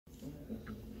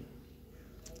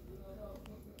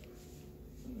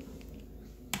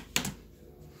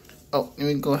Oh, let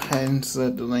me go ahead and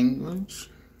select the language.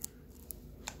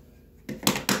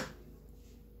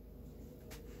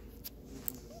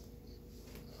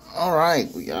 Alright,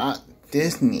 we got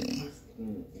Disney.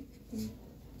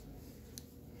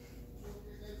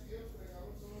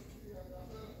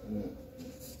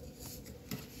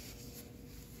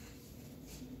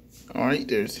 Alright,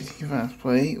 there's 65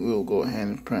 play. We'll go ahead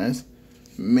and press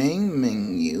main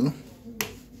menu.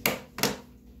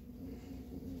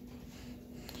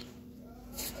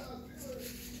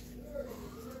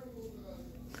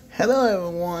 Hello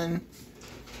everyone,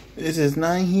 this is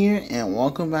Nine here and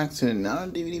welcome back to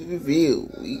another DVD review.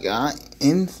 We got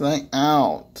Inside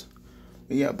Out.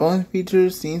 We got bonus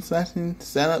features, scene selections,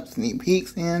 setup, sneak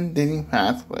peeks, and Disney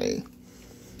Pathway.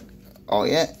 Oh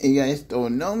yeah, you guys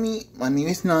don't know me, my name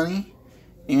is Nani,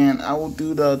 and I will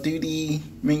do the DVD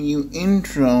menu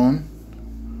intro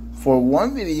for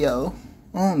one video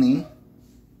only.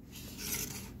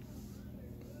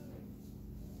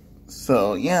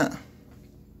 So yeah.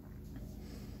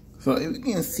 So if you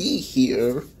can see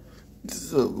here, this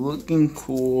is a looking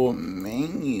cool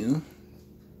menu.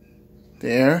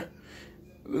 There.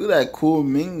 Look at that cool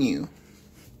menu.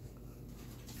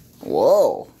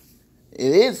 Whoa.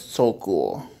 It is so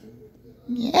cool.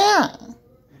 Yeah.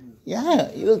 Yeah,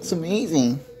 it looks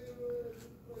amazing.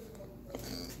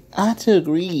 I have to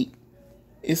agree.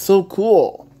 It's so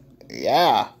cool.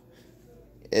 Yeah.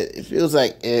 It feels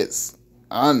like it's,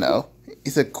 I don't know.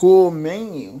 It's a cool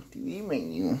menu. TV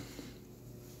menu.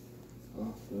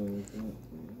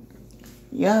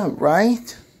 Yeah,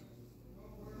 right?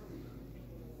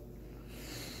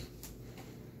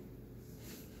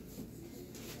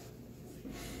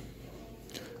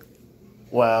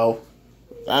 Well,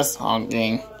 that's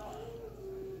honking.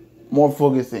 More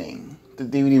focusing. The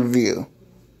DVD review.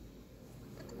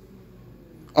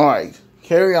 Alright,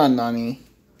 carry on, Nani.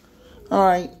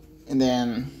 Alright, and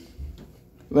then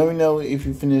let me know if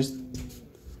you finished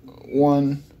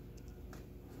one.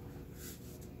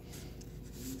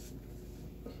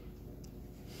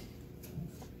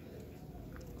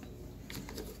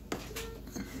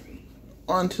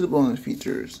 On to the bonus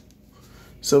features.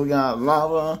 So we got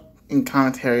lava and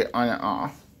commentary on and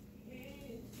off.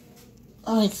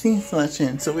 Alright, scene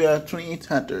selection. So we have 28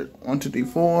 chapters. 1, 2, 3,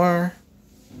 4,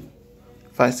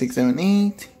 5, 6, 7,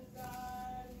 8,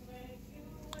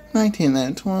 9, 10,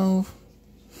 11, 12,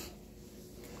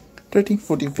 13,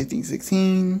 14, 15,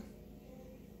 16,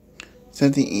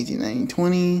 17, 18, 19,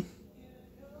 20,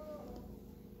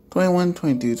 21,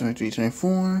 22, 23,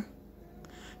 24,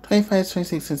 25,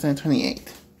 26, 27,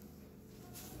 28.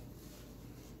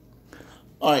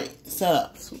 Alright,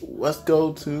 setups. Let's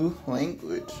go to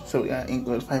language. So we got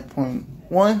English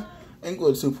 5.1,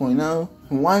 English 2.0,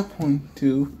 and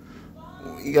 1.2.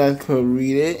 You guys could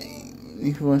read it.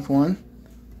 English 1.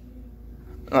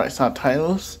 Alright,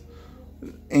 subtitles.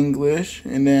 English,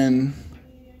 and then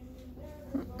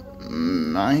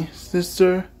my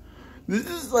sister. This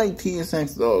is like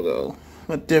TSX logo,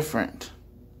 but different.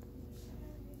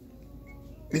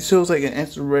 It shows like an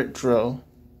extra retro.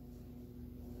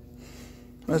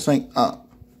 That's like up.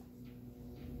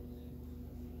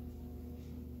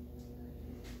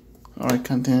 Alright,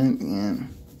 content,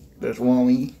 and there's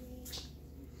Wally.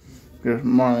 There's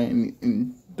Marley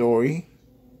and Dory.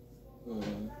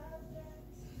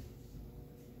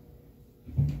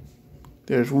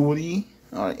 There's Woody.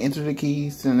 Alright, enter the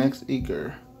keys to the next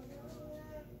acre.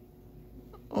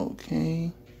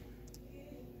 Okay.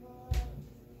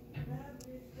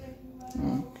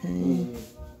 Okay.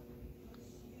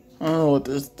 I don't know what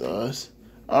this does.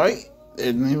 Alright,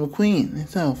 there's the name of Queen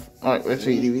itself. Alright, let's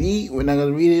read DVD. We're not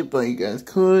gonna read it, but you guys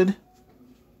could.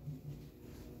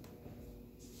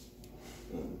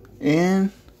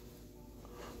 And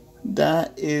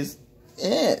that is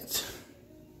it.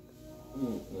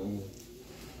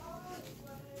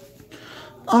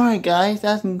 Alright guys,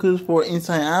 that concludes for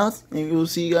Inside Out, and we will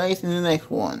see you guys in the next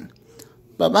one.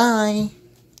 Bye bye.